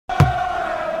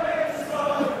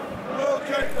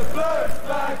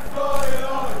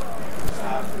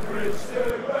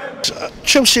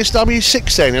Chelsea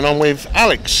SW6 then, and I'm with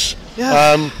Alex.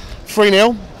 Yeah.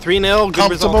 3-0. 3-0, good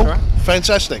Comfortable. result.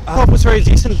 Fantastic. It was very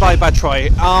decent by Troy,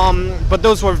 but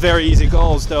those were very easy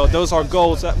goals though. Those are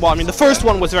goals that, well, I mean the first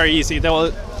one was very easy.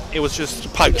 It was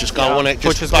just Poacher's goal, wasn't it?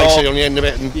 Just poacher's basically goal. on the end of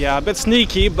it. And Yeah, a bit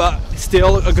sneaky, but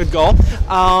still a good goal.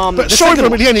 but sorry for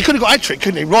him at the end, he could have got hat-trick,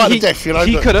 couldn't he? Right at the death, you know.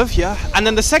 He could have, yeah. And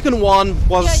then the second one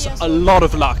was a lot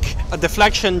of luck. A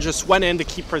deflection just went in, the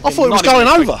keeper did I thought it was not going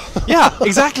even over. Yeah,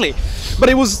 exactly. But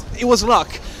it was luck.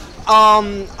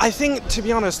 I think, to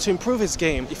be honest, to improve his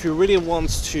game, if he really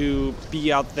wants to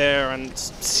be out there and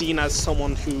seen as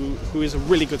someone who is a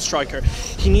really good striker,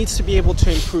 he needs to be able to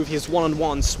improve his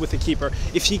one-on-ones with the keeper.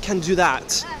 If he can do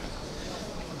that,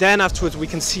 then afterwards we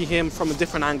can see him from a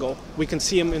different angle. We can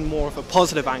see him in more of a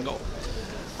positive angle.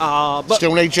 But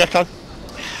Still need Dzeko?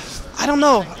 I don't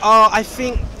know. I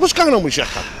think... What's going on with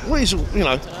Dzeko? What is, you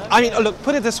know... I mean, look,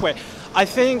 put it this way. I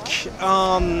think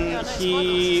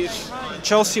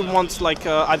Chelsea wants like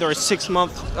either a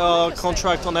 6-month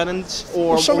contract on that end,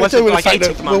 or something to do with like the fact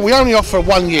 18 that months. we only offer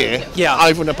 1 year Yeah.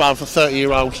 over and above for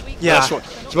 30-year-olds. Yeah.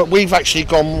 But we've actually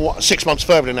gone 6 months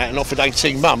further than that and offered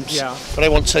 18 months. Yeah. But they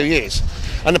want 2 years.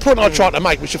 And the point I tried to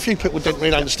make, which a few people didn't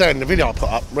really understand in the video I put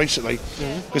up recently,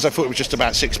 because they thought it was just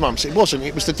about 6 months. It wasn't.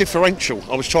 It was the differential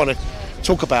I was trying to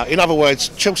talk about. In other words,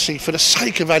 Chelsea, for the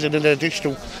sake of adding an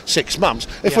additional 6 months,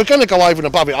 if we're going to go over and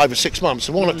above it over 6 months,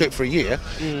 then why not do it for a year?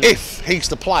 If he's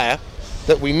the player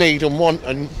that we need and want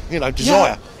and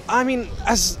desire. Yeah. I mean,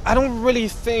 I don't really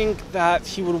think that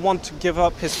he would want to give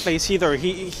up his place either.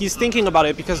 He's thinking about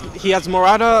it because he has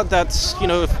Morata, that's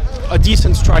a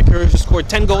decent striker who scored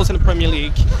 10 goals in the Premier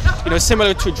League,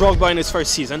 similar to Drogba in his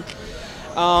first season,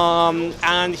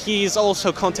 and he's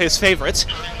also Conte's favourite.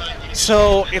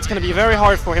 So it's going to be very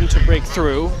hard for him to break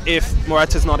through if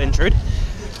Morata is not injured.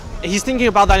 He's thinking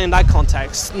about that in that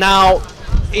context. Now,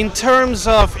 in terms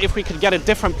of if we could get a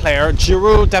different player,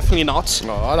 Giroud definitely not.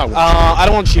 No, I don't want I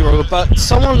don't want Giroud, but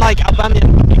someone like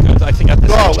Aubameyang would be good, I think, at this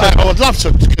Well, stage. I would love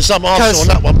to, because I'm Arsenal on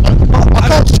that one. But I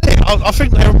can't see it. I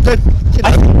think they're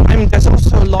I mean, there's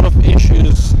also a lot of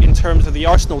issues in terms of the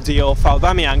Arsenal deal for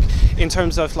Aubameyang, in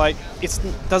terms of it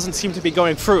doesn't seem to be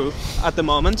going through at the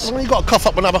moment. Well, you've got to cough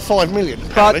up another 5 million.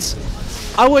 Apparently.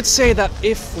 But I would say that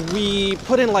if we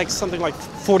put in something like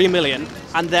 40 million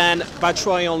and then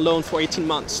Batshuayi on loan for 18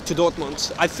 months to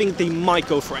Dortmund, I think they might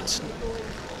go for it.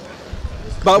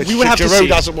 But we would have to see. Giroud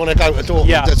doesn't want to go to Dortmund.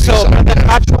 Yeah, does he? so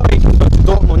Batshuayi can go to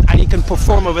Dortmund and he can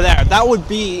perform over there. That would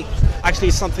be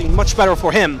actually something much better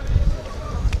for him.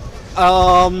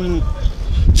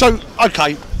 So,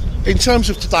 okay, in terms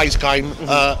of today's game,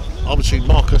 obviously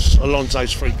Marcus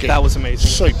Alonso's free kick. That was amazing.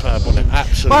 Superb, wasn't it?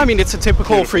 Absolutely. Well, I mean, it's a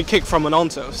typical Beautiful. free kick from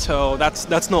Alonso, so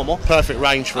that's normal. Perfect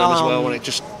range for him as well, and it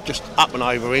just up and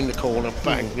over in the corner,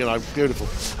 bang, beautiful.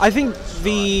 I think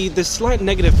the slight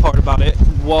negative part about it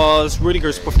was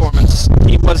Rudiger's performance.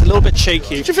 He was a little bit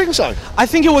shaky. Do you think so? I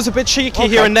think it was a bit shaky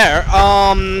here and there.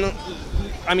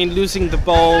 I mean, losing the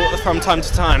ball from time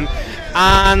to time.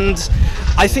 And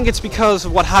I think it's because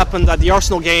of what happened at the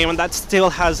Arsenal game, and that still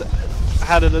has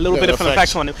had a little bit of an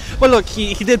effect on him. Well, look,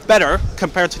 he did better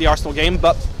compared to the Arsenal game,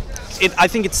 but I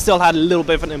think it still had a little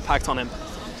bit of an impact on him.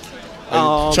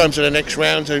 In terms of the next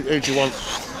round, who do you want?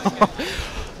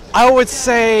 I would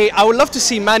say I would love to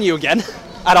see Man U again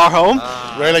at our home.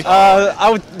 Really? I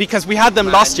would, because we had them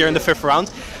last year in the 5th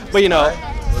round, but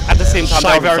at the same time,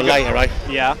 they're Save it very for good. later, eh?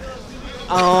 Yeah.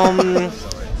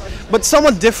 But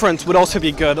someone different would also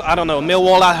be good. I don't know,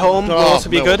 Millwall at home would also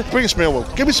be good. Bring us Millwall.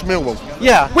 Give us Millwall.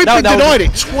 Yeah. We've been denied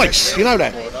it twice, you know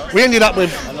that. We ended up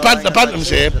with the Bantams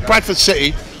here, Bradford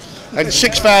City, and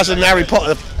 6,000 Harry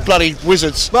Potter bloody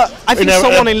wizards. But I think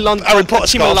someone in London, Harry a Potter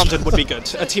team in scarves. London would be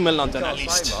good. A team in London at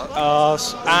least.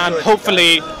 And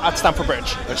hopefully at Stamford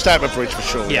Bridge. At Stamford Bridge for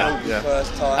sure. Yeah.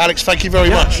 Alex, thank you very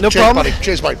much. No Cheers, problem. buddy.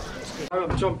 Cheers, mate.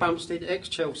 I'm John Bumstead,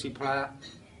 ex-Chelsea player.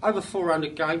 Over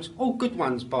 400 games, all good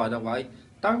ones by the way.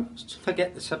 Don't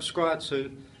forget to subscribe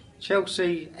to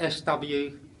Chelsea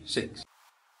SW6.